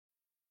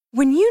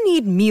When you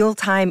need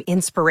mealtime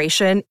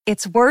inspiration,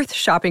 it's worth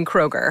shopping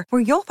Kroger,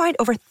 where you'll find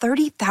over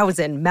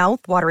 30,000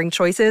 mouth-watering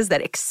choices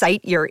that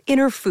excite your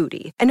inner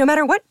foodie. And no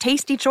matter what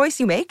tasty choice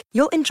you make,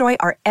 you'll enjoy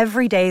our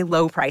everyday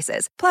low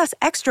prices, plus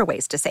extra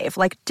ways to save,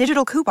 like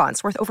digital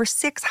coupons worth over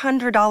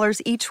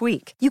 $600 each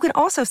week. You can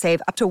also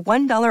save up to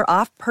 $1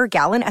 off per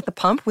gallon at the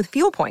pump with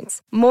fuel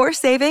points. More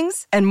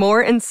savings and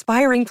more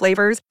inspiring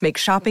flavors make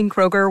shopping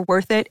Kroger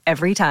worth it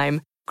every time.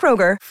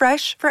 Kroger,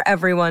 fresh for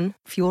everyone.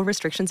 Fuel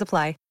restrictions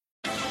apply.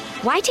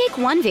 Why take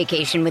one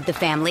vacation with the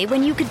family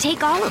when you could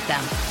take all of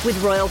them?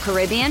 With Royal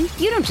Caribbean,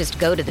 you don't just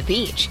go to the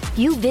beach.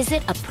 You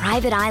visit a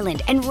private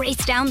island and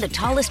race down the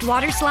tallest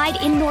water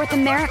slide in North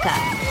America.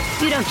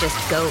 You don't just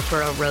go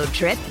for a road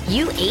trip.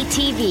 You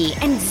ATV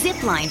and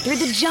zip line through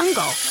the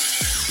jungle.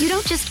 You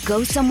don't just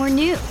go somewhere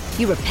new.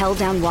 You rappel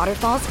down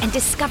waterfalls and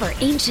discover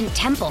ancient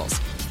temples.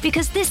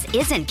 Because this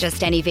isn't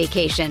just any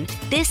vacation.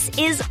 This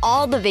is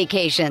all the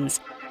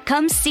vacations.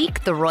 Come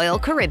seek the Royal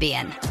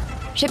Caribbean.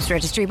 Ships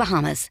Registry,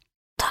 Bahamas.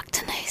 Talk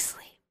to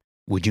nicely.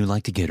 Would you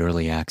like to get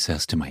early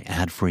access to my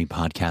ad-free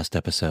podcast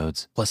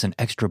episodes, plus an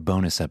extra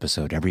bonus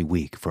episode every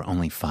week for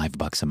only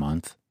 $5 a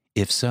month?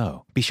 If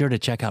so, be sure to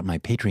check out my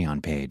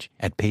Patreon page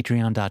at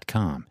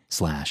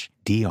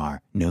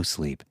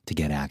patreon.com/drnosleep to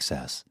get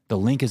access. The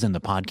link is in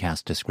the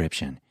podcast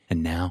description.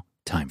 And now,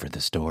 time for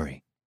the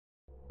story.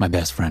 My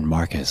best friend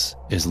Marcus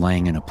is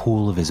laying in a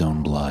pool of his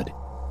own blood.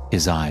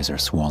 His eyes are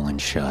swollen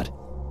shut.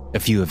 A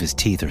few of his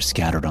teeth are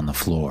scattered on the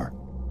floor,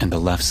 and the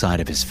left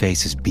side of his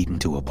face is beaten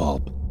to a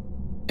pulp.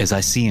 As I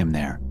see him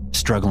there,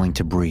 struggling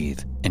to breathe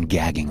and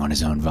gagging on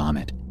his own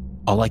vomit,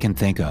 all I can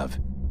think of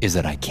is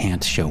that I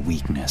can't show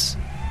weakness.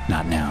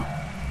 Not now.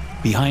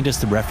 Behind us,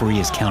 the referee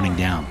is counting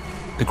down.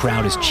 The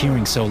crowd is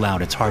cheering so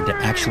loud it's hard to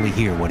actually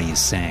hear what he is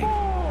saying.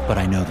 But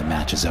I know the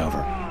match is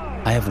over.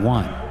 I have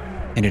won,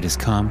 and it has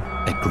come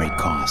at great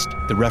cost.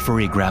 The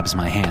referee grabs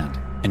my hand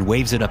and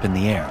waves it up in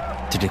the air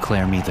to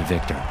declare me the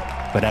victor.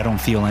 But I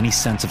don't feel any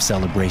sense of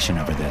celebration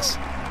over this.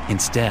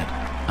 Instead,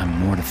 I'm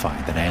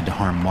mortified that I had to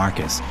harm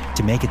Marcus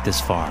to make it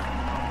this far.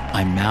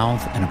 I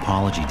mouth an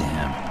apology to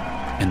him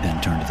and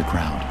then turn to the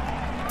crowd.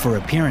 For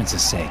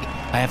appearance's sake,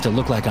 I have to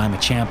look like I'm a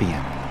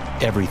champion.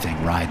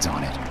 Everything rides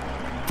on it.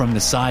 From the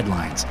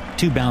sidelines,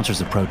 two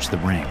bouncers approach the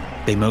ring.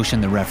 They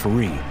motion the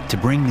referee to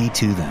bring me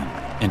to them,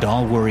 and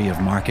all worry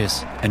of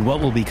Marcus and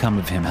what will become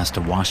of him has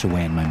to wash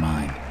away in my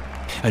mind.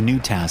 A new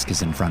task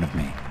is in front of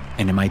me,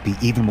 and it might be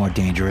even more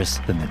dangerous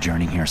than the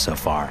journey here so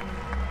far.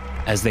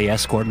 As they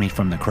escort me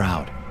from the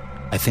crowd,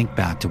 I think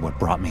back to what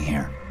brought me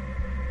here.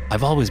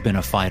 I've always been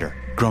a fighter,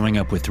 growing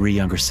up with 3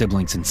 younger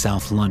siblings in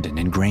South London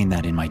ingrained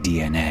that in my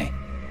DNA.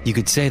 You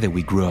could say that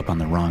we grew up on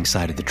the wrong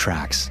side of the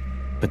tracks,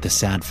 but the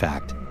sad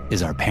fact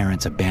is our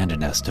parents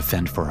abandoned us to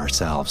fend for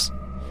ourselves.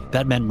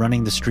 That meant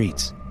running the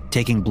streets,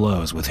 taking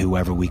blows with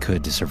whoever we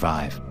could to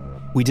survive.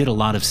 We did a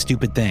lot of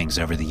stupid things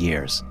over the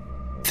years,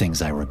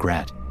 things I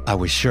regret. I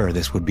was sure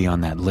this would be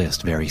on that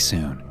list very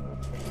soon.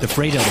 The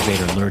freight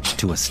elevator lurched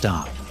to a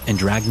stop and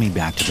dragged me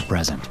back to the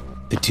present.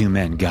 The 2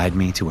 men guide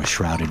me to a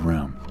shrouded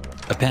room,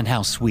 a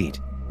penthouse suite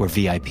where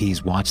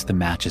VIPs watch the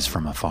matches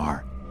from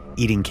afar,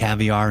 eating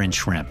caviar and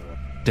shrimp,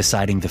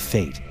 deciding the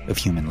fate of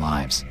human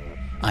lives.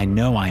 I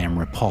know I am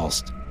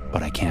repulsed,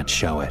 but I can't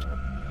show it.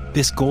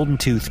 This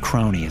golden-toothed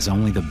crony is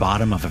only the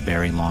bottom of a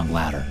very long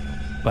ladder,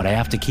 but I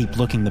have to keep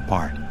looking the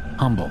part,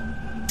 humble,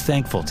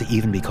 thankful to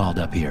even be called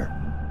up here.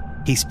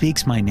 He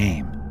speaks my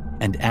name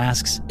and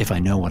asks if I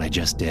know what I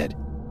just did.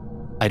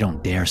 I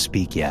don't dare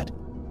speak yet.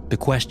 The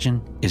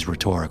question is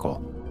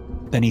rhetorical.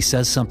 Then he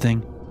says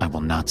something I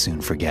will not soon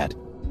forget.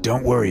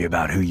 Don't worry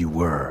about who you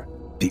were.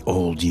 The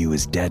old you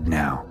is dead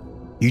now.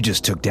 You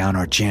just took down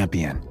our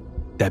champion.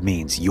 That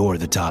means you're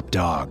the top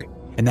dog.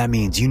 And that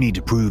means you need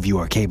to prove you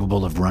are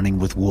capable of running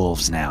with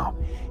wolves now.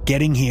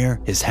 Getting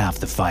here is half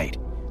the fight.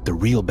 The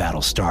real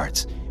battle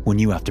starts when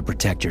you have to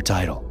protect your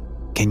title.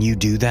 Can you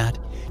do that?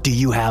 Do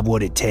you have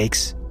what it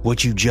takes?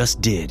 What you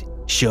just did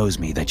shows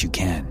me that you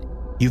can.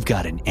 You've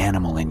got an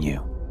animal in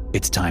you.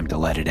 It's time to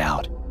let it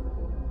out.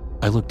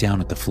 I look down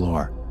at the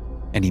floor,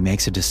 and he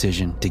makes a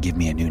decision to give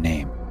me a new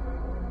name.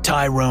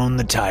 Tyrone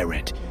the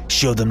Tyrant.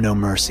 Show them no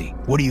mercy.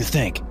 What do you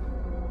think?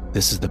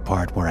 This is the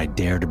part where I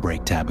dare to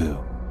break taboo.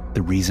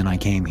 The reason I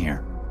came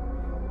here.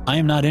 I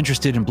am not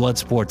interested in blood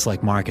sports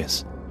like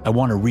Marcus. I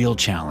want a real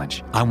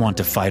challenge. I want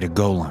to fight a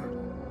golem.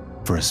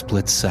 For a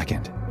split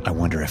second, I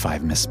wonder if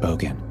I've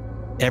misspoken.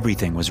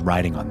 Everything was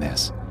riding on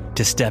this.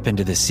 To step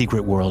into the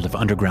secret world of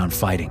underground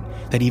fighting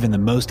that even the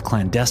most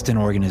clandestine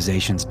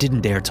organizations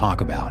didn't dare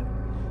talk about.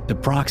 The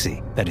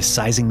proxy that is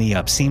sizing me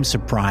up seems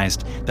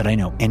surprised that I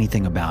know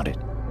anything about it,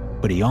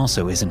 but he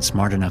also isn't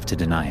smart enough to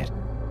deny it.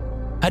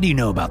 How do you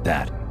know about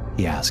that?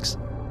 He asks.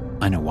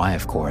 I know why,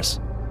 of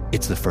course.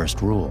 It's the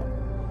first rule.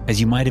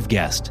 As you might have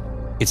guessed,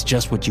 it's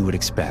just what you would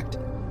expect.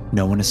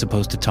 No one is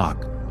supposed to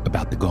talk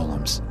about the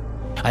golems.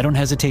 I don't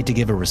hesitate to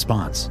give a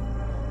response.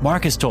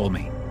 Marcus told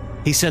me.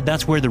 He said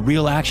that's where the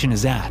real action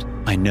is at.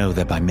 I know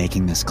that by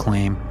making this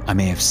claim, I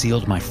may have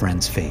sealed my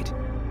friend's fate.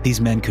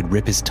 These men could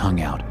rip his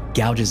tongue out,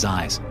 gouge his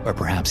eyes, or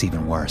perhaps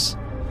even worse.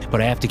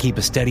 but I have to keep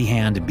a steady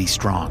hand and be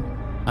strong.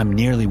 I'm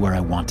nearly where I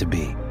want to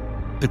be.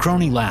 The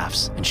crony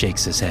laughs and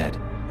shakes his head,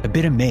 a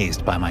bit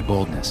amazed by my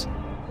boldness.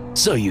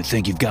 So you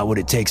think you've got what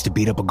it takes to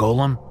beat up a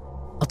golem?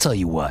 I'll tell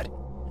you what,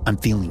 I'm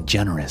feeling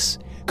generous.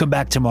 Come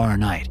back tomorrow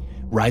night,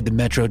 ride the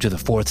metro to the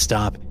 4th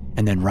stop,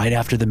 and then right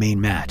after the main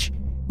match,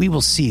 we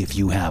will see if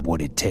you have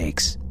what it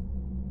takes.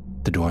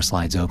 The door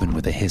slides open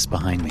with a hiss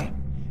behind me,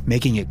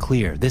 making it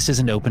clear this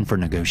isn't open for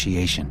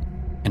negotiation,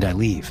 and I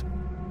leave.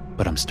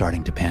 But I'm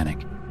starting to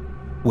panic.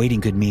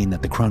 Waiting could mean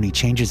that the crony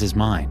changes his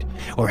mind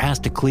or has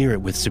to clear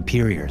it with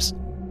superiors.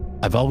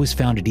 I've always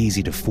found it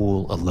easy to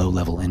fool a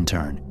low-level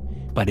intern,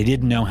 but I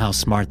didn't know how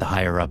smart the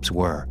higher-ups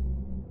were.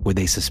 Would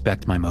they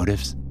suspect my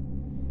motives?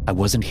 I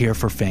wasn't here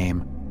for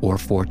fame or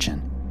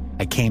fortune.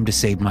 I came to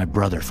save my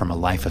brother from a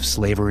life of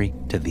slavery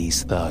to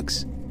these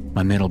thugs.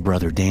 My middle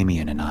brother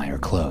Damien and I are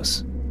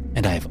close,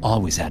 and I have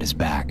always had his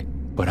back,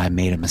 but I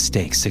made a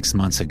mistake 6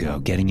 months ago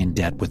getting in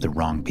debt with the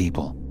wrong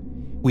people.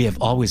 We have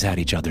always had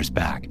each other's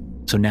back,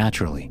 so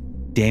naturally,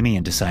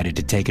 Damien decided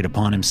to take it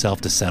upon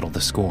himself to settle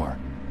the score.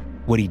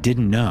 What he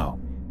didn't know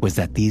was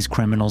that these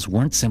criminals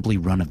weren't simply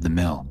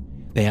run-of-the-mill.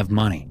 They have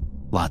money,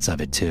 lots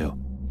of it too,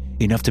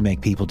 enough to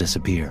make people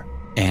disappear,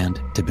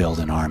 and to build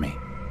an army.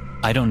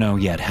 I don't know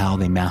yet how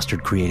they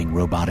mastered creating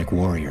robotic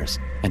warriors,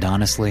 and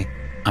honestly,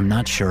 I'm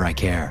not sure I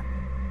care.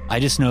 I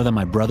just know that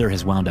my brother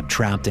has wound up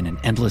trapped in an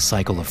endless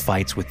cycle of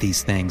fights with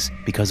these things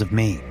because of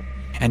me,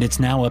 and it's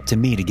now up to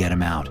me to get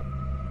him out.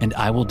 And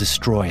I will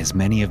destroy as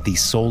many of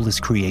these soulless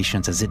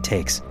creations as it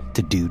takes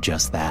to do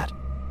just that.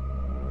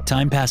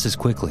 Time passes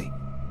quickly,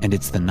 and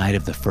it's the night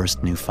of the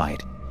first new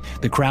fight.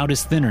 The crowd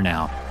is thinner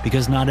now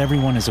because not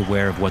everyone is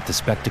aware of what the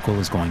spectacle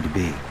is going to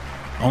be.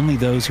 Only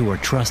those who are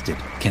trusted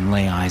can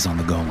lay eyes on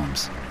the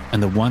golems,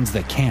 and the ones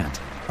that can't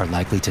are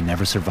likely to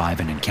never survive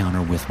an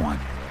encounter with one.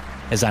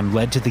 As I'm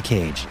led to the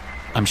cage,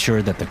 I'm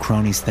sure that the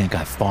cronies think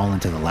I fall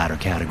into the latter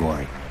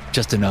category,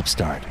 just an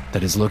upstart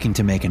that is looking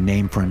to make a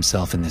name for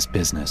himself in this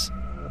business.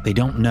 They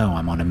don't know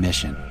I'm on a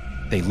mission.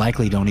 They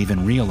likely don't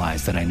even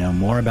realize that I know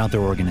more about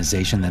their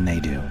organization than they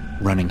do,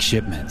 running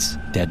shipments,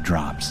 dead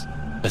drops.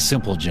 A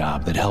simple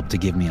job that helped to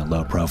give me a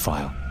low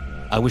profile.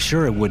 I was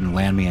sure it wouldn't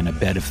land me in a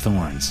bed of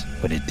thorns,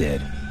 but it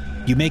did.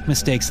 You make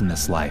mistakes in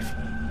this life,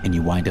 and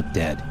you wind up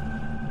dead.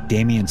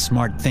 Damien's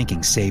smart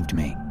thinking saved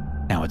me.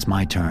 Now it's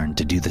my turn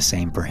to do the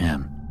same for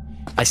him.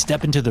 I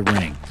step into the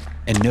ring,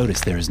 and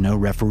notice there is no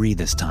referee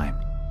this time,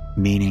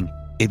 meaning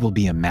it will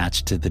be a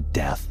match to the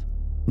death.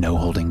 No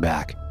holding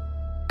back.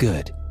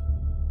 Good.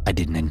 I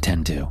didn't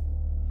intend to.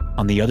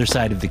 On the other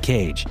side of the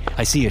cage,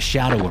 I see a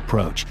shadow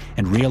approach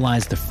and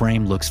realize the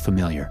frame looks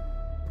familiar.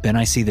 Then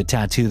I see the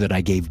tattoo that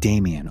I gave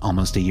Damien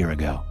almost a year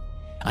ago.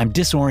 I'm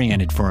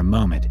disoriented for a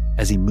moment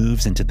as he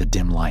moves into the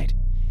dim light,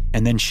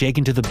 and then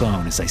shaken to the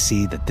bone as I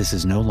see that this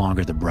is no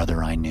longer the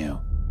brother I knew.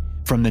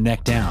 From the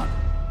neck down,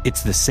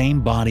 it's the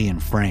same body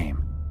and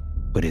frame,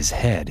 but his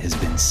head has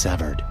been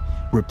severed,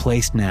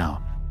 replaced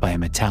now by a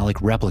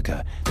metallic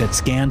replica that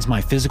scans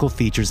my physical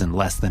features in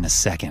less than a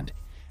second.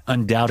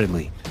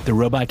 Undoubtedly, the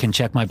robot can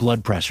check my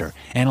blood pressure,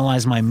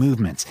 analyze my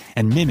movements,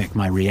 and mimic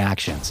my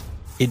reactions.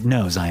 It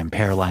knows I am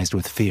paralyzed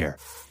with fear,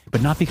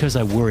 but not because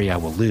I worry I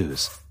will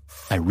lose.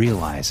 I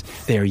realize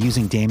they are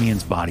using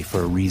Damien's body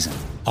for a reason.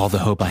 All the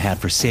hope I had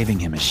for saving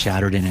him is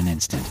shattered in an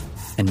instant,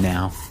 and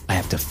now I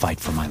have to fight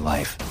for my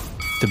life.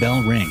 The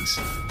bell rings,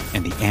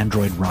 and the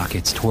android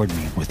rockets toward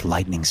me with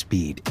lightning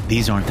speed.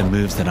 These aren't the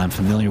moves that I'm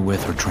familiar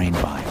with or trained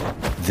by.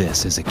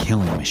 This is a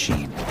killing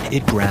machine.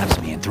 It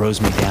grabs me and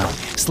throws me down,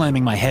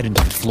 slamming my head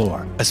into the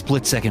floor. A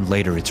split second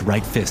later, its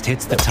right fist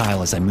hits the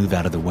tile as I move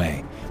out of the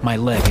way, my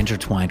leg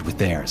intertwined with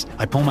theirs.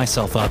 I pull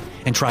myself up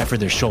and try for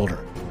their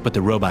shoulder, but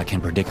the robot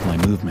can predict my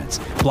movements,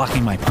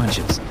 blocking my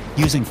punches,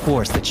 using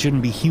force that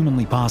shouldn't be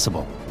humanly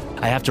possible.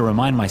 I have to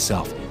remind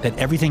myself that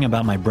everything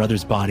about my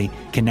brother's body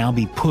can now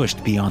be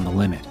pushed beyond the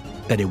limit,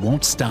 that it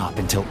won't stop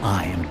until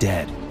I am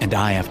dead, and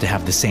I have to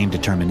have the same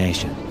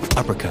determination.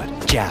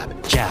 Uppercut,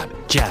 jab, jab,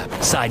 jab,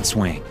 side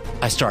swing.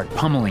 I start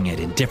pummeling it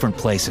in different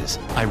places.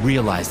 I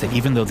realize that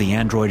even though the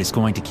android is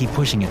going to keep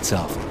pushing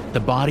itself, the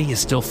body is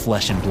still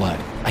flesh and blood.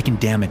 I can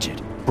damage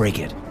it, break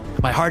it.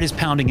 My heart is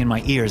pounding in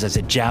my ears as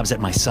it jabs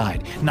at my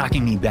side,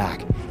 knocking me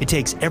back. It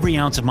takes every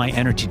ounce of my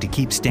energy to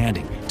keep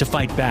standing, to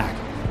fight back.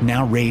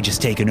 Now rage has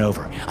taken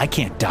over. I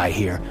can't die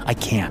here. I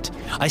can't.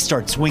 I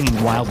start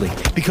swinging wildly,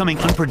 becoming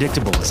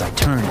unpredictable as I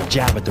turn and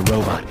jab at the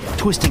robot,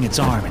 twisting its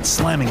arm and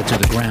slamming it to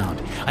the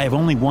ground. I have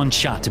only one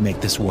shot to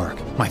make this work.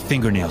 My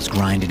fingernails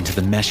grind into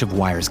the mesh of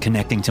wires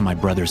connecting to my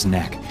brother's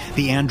neck.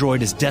 The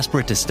android is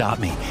desperate to stop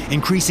me,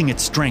 increasing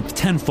its strength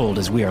tenfold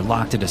as we are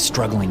locked at a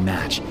struggling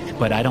match.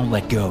 But I don't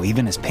let go,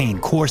 even as pain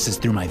courses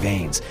through my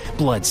veins.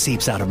 Blood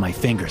seeps out of my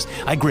fingers.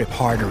 I grip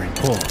harder and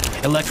pull.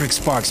 Electric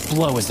sparks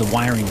blow as the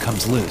wiring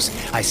comes loose.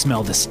 I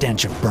smell the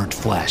stench of burnt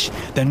flesh.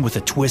 Then with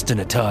a twist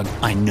and a tug,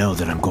 I know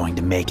that I'm going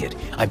to make it.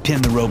 I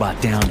pin the robot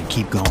down and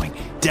keep going,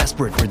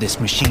 desperate for this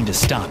machine to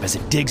stop as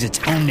it digs its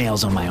own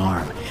nails on my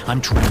arm.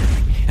 I'm trying,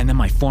 and then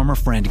my former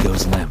friend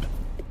goes limp.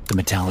 The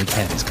metallic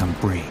head has come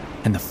free,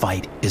 and the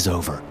fight is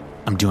over.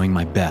 I'm doing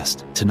my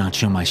best to not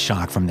show my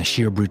shock from the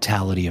sheer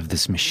brutality of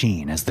this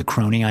machine as the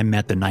crony I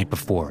met the night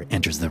before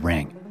enters the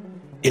ring.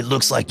 "It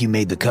looks like you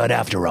made the cut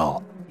after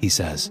all," he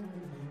says.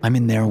 I'm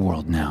in their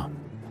world now.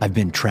 I've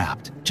been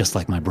trapped, just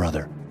like my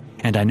brother.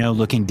 And I know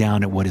looking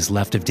down at what is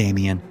left of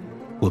Damien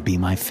will be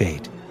my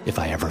fate if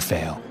I ever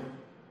fail.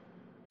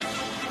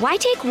 Why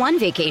take one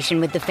vacation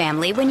with the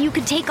family when you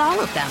could take all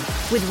of them?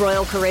 With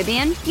Royal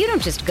Caribbean, you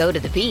don't just go to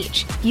the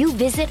beach. You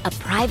visit a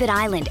private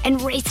island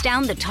and race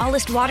down the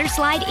tallest water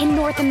slide in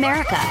North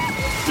America.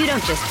 You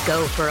don't just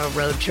go for a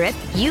road trip.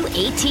 You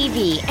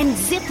ATV and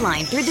zip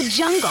line through the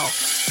jungle.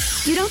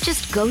 You don't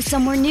just go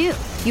somewhere new.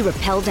 You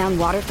rappel down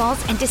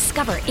waterfalls and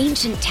discover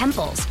ancient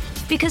temples.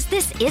 Because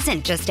this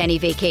isn't just any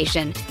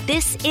vacation.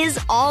 This is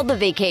all the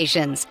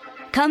vacations.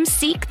 Come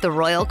seek the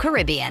Royal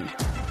Caribbean.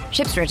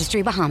 Ships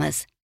Registry,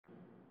 Bahamas.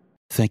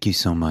 Thank you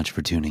so much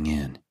for tuning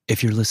in.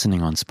 If you're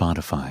listening on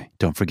Spotify,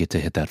 don't forget to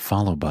hit that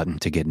follow button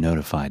to get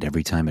notified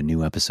every time a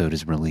new episode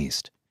is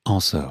released.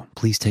 Also,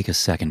 please take a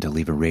second to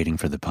leave a rating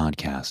for the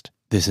podcast.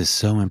 This is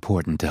so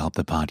important to help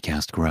the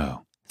podcast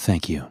grow.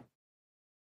 Thank you.